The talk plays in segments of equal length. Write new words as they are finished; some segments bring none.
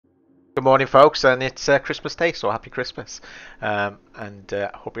Good morning, folks, and it's Christmas Day, so happy Christmas. And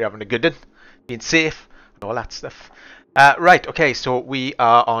hope you're having a good one, being safe, and all that stuff. Right, okay, so we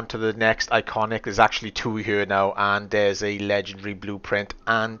are on to the next iconic. There's actually two here now, and there's a legendary blueprint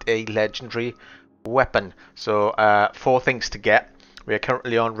and a legendary weapon. So, four things to get. We are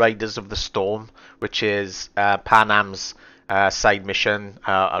currently on Riders of the Storm, which is PANAM's side mission,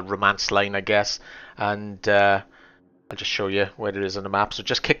 a romance line, I guess. And I'll just show you where it is on the map. So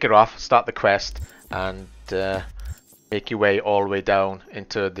just kick it off, start the quest, and make your way all the way down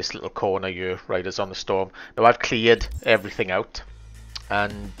into this little corner here, Riders on the Storm. Now I've cleared everything out,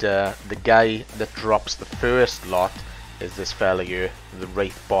 and the guy that drops the first lot is this fella here, the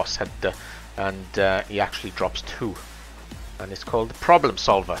Wraith Boss Hunter, and he actually drops two, and it's called the Problem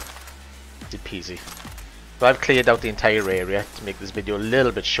Solver. Easy peasy. So I've cleared out the entire area to make this video a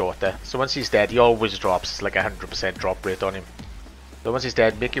little bit shorter. So once he's dead, he always drops. It's like 100% drop rate on him. So once he's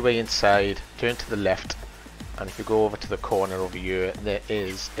dead, make your way inside, turn to the left, and if you go over to the corner over here, there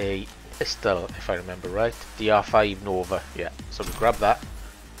is a pistol, if I remember right. DR5 Nova, yeah. So we grab that,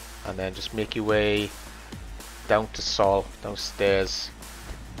 and then just make your way down to Sol, downstairs.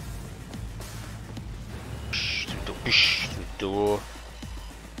 Through the door,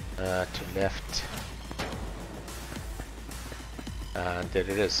 to left. And there it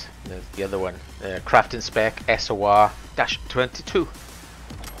is, the other one, crafting spec SOR-22.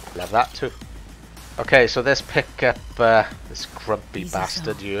 Love that too. Okay, so let's pick up this grumpy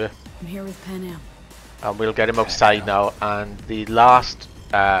bastard here. I'm here with PANAM. And we'll get him outside now. And the last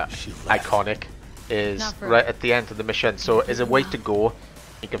iconic is right at the end of the mission. So as a way to go,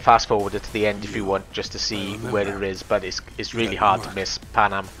 you can fast forward it to the end if you want, just to see where it is. But it's really hard to miss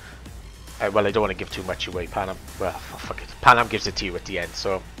PANAM. Well, I don't want to give too much away. PANAM, well, fuck it. PANAM gives it to you at the end.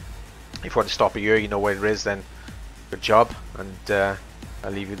 So if you want to stop here, you know where it is, then good job. And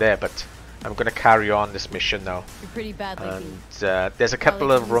I'll leave you there. But I'm going to carry on this mission now. You're pretty bad, and there's a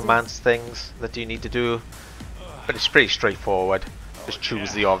couple of romance things that you need to do, but it's pretty straightforward. Just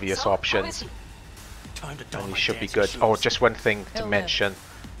choose the obvious options, and you should be good. Oh, just one thing to mention.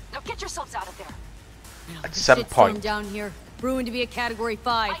 Now get yourselves out of there. At some point, down here, brewing to be a Category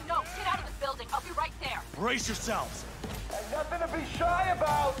 5. I know. Get out of the building. I'll be right there. Brace yourselves. There's nothing to be shy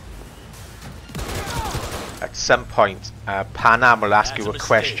about. at some point, PANAM will ask you a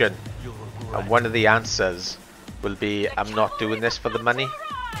question, and one of the answers will be, "I'm not doing this for the money."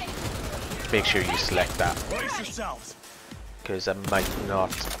 Make sure you select that, Brace yourselves. because I might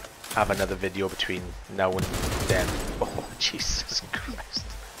not have another video between now and then. Oh, Jesus Christ.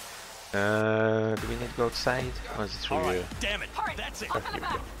 Do we need to go outside? Or is it through here? Damn it. That's it. Oh, here we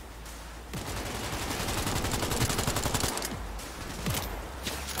go.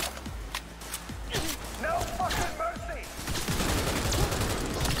 No fucking mercy.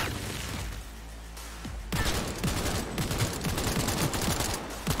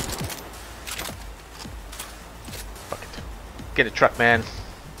 Fuck it. Get a truck, man.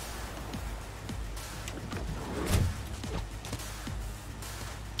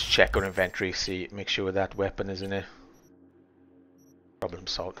 Check our inventory, see, make sure that weapon is in it. Problem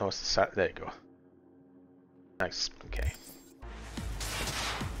solved. No, it's the there you go. Nice. Okay.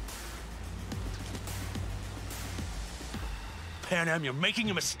 PANAM, you're making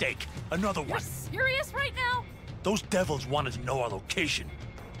a mistake. Another You're one. serious right now? Those devils wanted to know our location.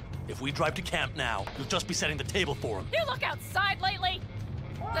 If we drive to camp now, you'll just be setting the table for them. You look outside lately?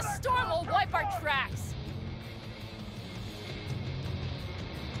 The storm will wipe our tracks.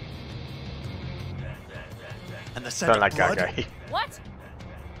 And the scent Don't of like that blood? guy. What?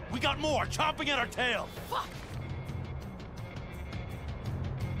 We got more chomping at our tail. Fuck.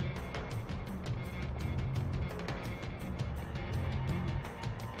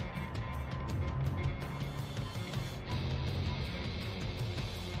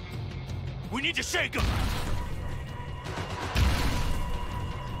 We need to shake them.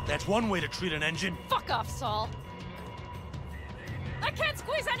 That's one way to treat an engine. Fuck off, Saul. I can't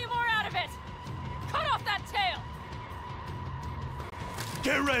squeeze any more out of it. Cut off that tail.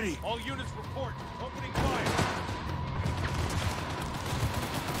 Get ready. All units report. Opening fire.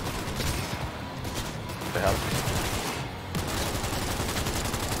 What the hell?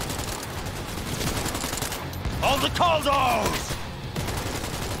 All the Caldos!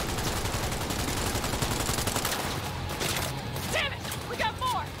 Damn it! We got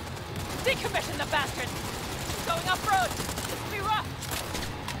more. Decommission the bastard. Going off-road. This will be rough.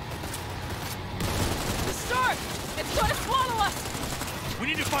 The storm. It's going to swallow us. We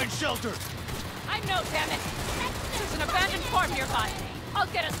need to find shelter. I know, damn it. There's an abandoned farm nearby. I'll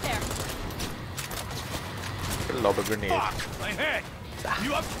get us there. Lob a grenade. Fuck! My head!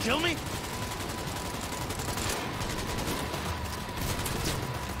 You up to kill me?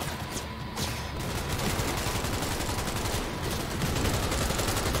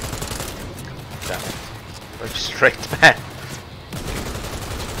 Damn it. We're straight, man.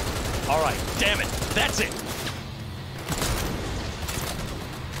 Alright, damn it. That's it.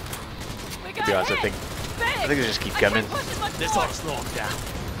 We To got be honest, hit. I think they just keep I can't coming. push as much This more. ought to slow him down.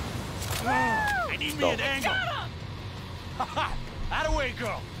 I need me No. an angle. Haha! Out way,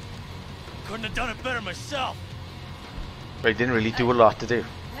 girl. Couldn't have done it better myself. But he didn't really do a lot to do.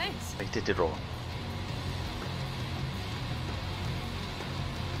 Thanks. He did it all.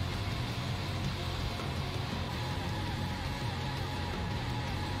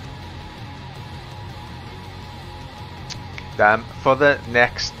 For the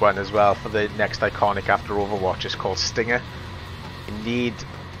next one as well, for the next iconic after Overwatch, is called Stinger. You need to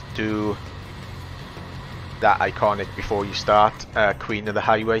do that iconic before you start Queen of the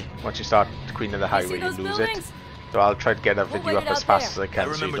Highway. Once you start Queen of the Highway, you those lose buildings? it. So I'll try to get a We'll video wait up it as out fast there. as I can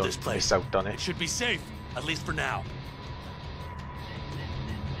I so you remember this don't place. miss out on It it. should be safe, at least for now.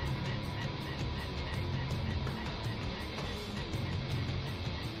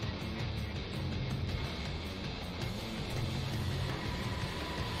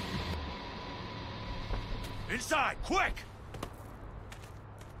 Inside, quick!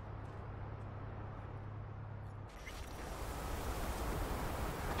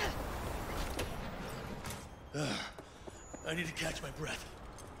 I need to catch my breath.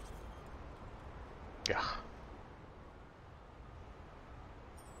 Yeah.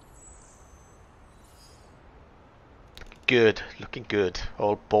 Good, looking good.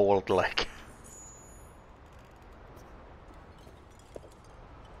 All bald like.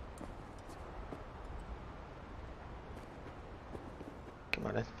 Come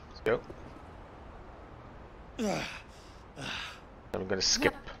on in, let's go. I'm gonna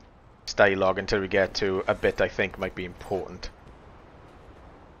skip this dialogue until we get to a bit I think might be important.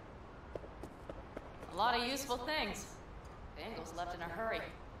 A lot of useful things. Bangles left in a hurry.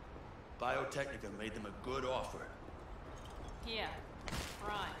 Biotechnica made them a good offer. Yeah.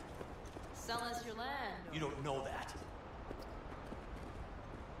 Prime. Sell us your land. You don't know that.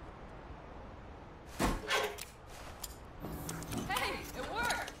 Hey, it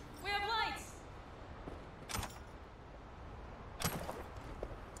worked. We have lights.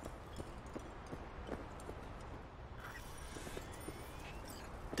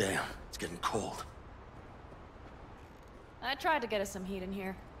 Damn, it's getting cold. I tried to get us some heat in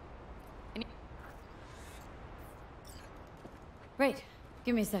here. Right.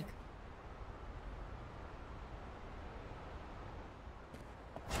 Give me a sec.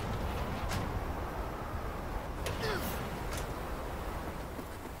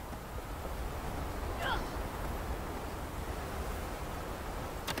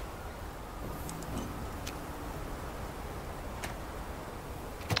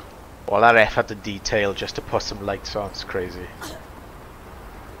 All that effort to detail just to put some lights on, it's crazy.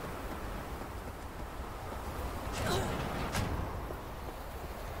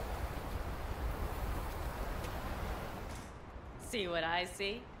 See what I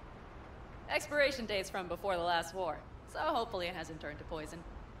see? Expiration date's from before the last war, so hopefully it hasn't turned to poison.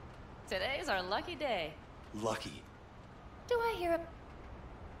 Today's our lucky day. Lucky. Do I hear it?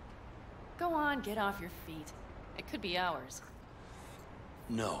 Go on, get off your feet. It could be hours.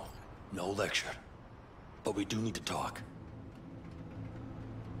 No, no lecture. But we do need to talk.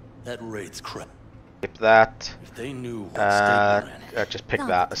 That raid's crap. Skip that. If they knew what state we're in, Just pick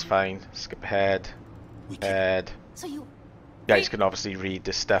that, that's fine. Skip ahead. we can't. Ahead. So you... You guys can obviously read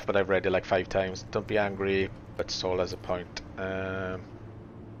this stuff, but I've read it like 5 times. Don't be angry, but it's all as a point.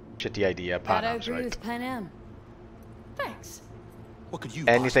 Shitty idea, Gotta Panam's agree right. with PANAM. Thanks. What could you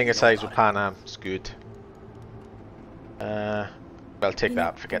Anything possibly aside know with about Panam is good. Well, take You know,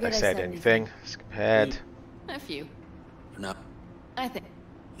 that. Forget I forget I said said anything. Skip ahead. A few. it? For now, I think.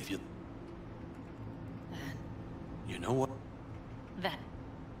 if you... You know what? Then.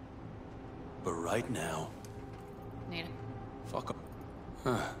 But right now, Need it. fuck up.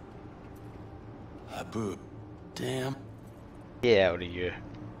 Huh. Abu. Damn. Yeah, out of you.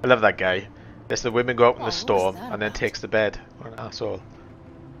 I love that guy. Lets the women go out in Oh, the what was storm that and then about? takes the bed. What an asshole.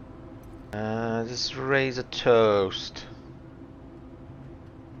 Just raise a toast.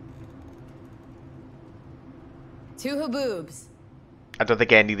 Two haboobs. I don't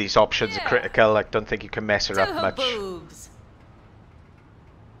think any of these options are Yeah. critical. I don't think you can mess her Two up much. boobs.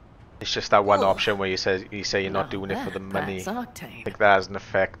 It's just that one Oh. option where you say you're not Now doing it for the that money. That's I octane. think that has an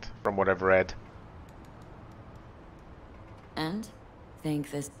effect from what I've read. And? Think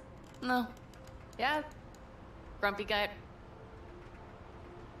this... No. Yeah. Grumpy guy.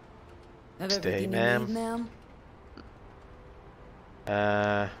 Have Stay, everything you ma'am. need, ma'am?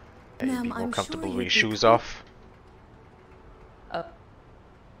 Maybe Ma'am, more I'm comfortable sure with your you'd be shoes quite- off.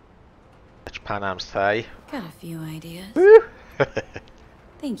 Touch Panam's thigh. Got a few ideas. Woo!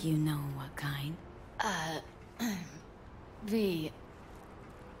 Think you know what kind? V.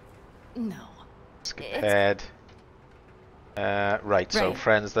 No. Skip It's- ahead. Right, so Right.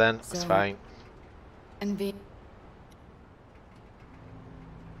 friends then. That's So- fine. And V.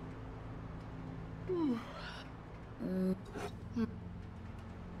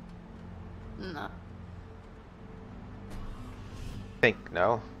 No. Think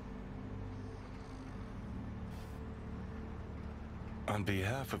no. On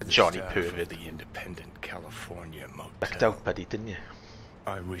behalf of the Johnny staff Pervert. of the Independent California Backed Motel, out, buddy, didn't you?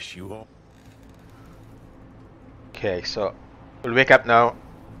 I wish you all. Okay, so we'll wake up now.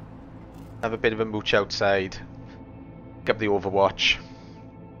 Have a bit of a mooch outside. Pick up the Overwatch.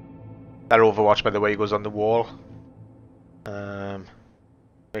 That Overwatch, by the way, goes on the wall.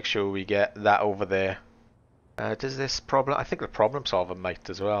 Make sure we get that over there. Does this problem? I think the problem solver might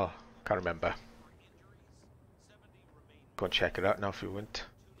as well. Can't remember. Go and check it out now if you want.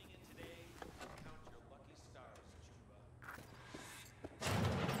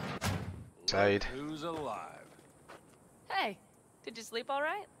 Side. Who's alive? Hey, did you sleep all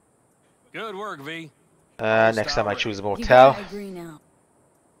right? Good work, V. Next time I choose a You motel. gotta agree now.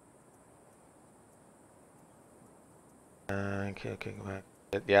 Okay, go back.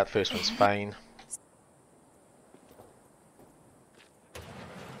 Yeah, the first one's fine.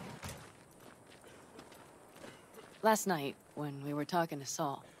 Last night, when we were talking to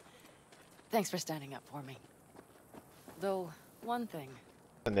Saul, thanks for standing up for me. Though, one thing,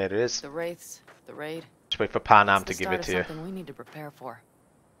 And there it is. the Wraiths, the raid, Just wait for Panam it's to the give start it of to you. something we need to prepare for.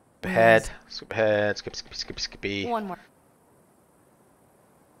 Skip ahead, skip ahead, skippy. One more.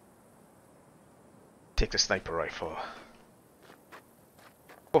 Take the sniper rifle.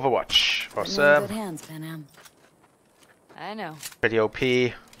 Overwatch. Putting in Awesome. good hands, Panam. I know. Pretty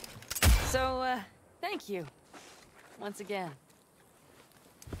OP. So, thank you. Once again.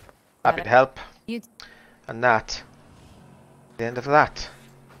 Happy to help. You And that. The end of that.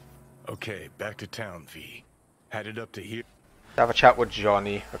 Okay, back to town, V. Headed up to here. Have a chat with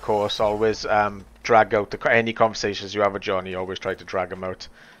Johnny, of course. Always drag out any conversations you have with Johnny. Always try to drag him out.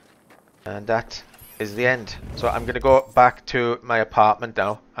 And that is the end. So I'm going to go back to my apartment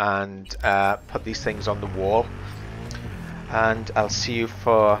now and put these things on the wall. And I'll see you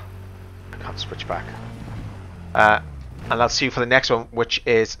for... I can't switch back. And I'll see you for the next one, which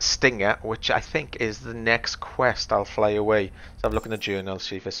is Stinger, which I think is the next quest. I'll fly away. So have a look in the journal,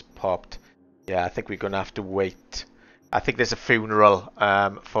 see if it's popped. Yeah, I think we're going to have to wait. I think there's a funeral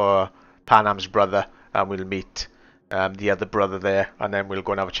for Panam's brother, and we'll meet the other brother there, and then we'll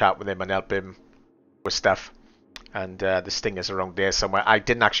go and have a chat with him and help him with stuff. And the Stinger's around there somewhere. I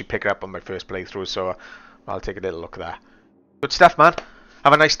didn't actually pick it up on my first playthrough, so I'll take a little look there. Good stuff, man.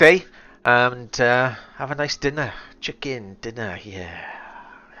 Have a nice day. And have a nice dinner. Chicken dinner, yeah.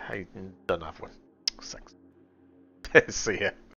 I don't have one. Sex. See ya.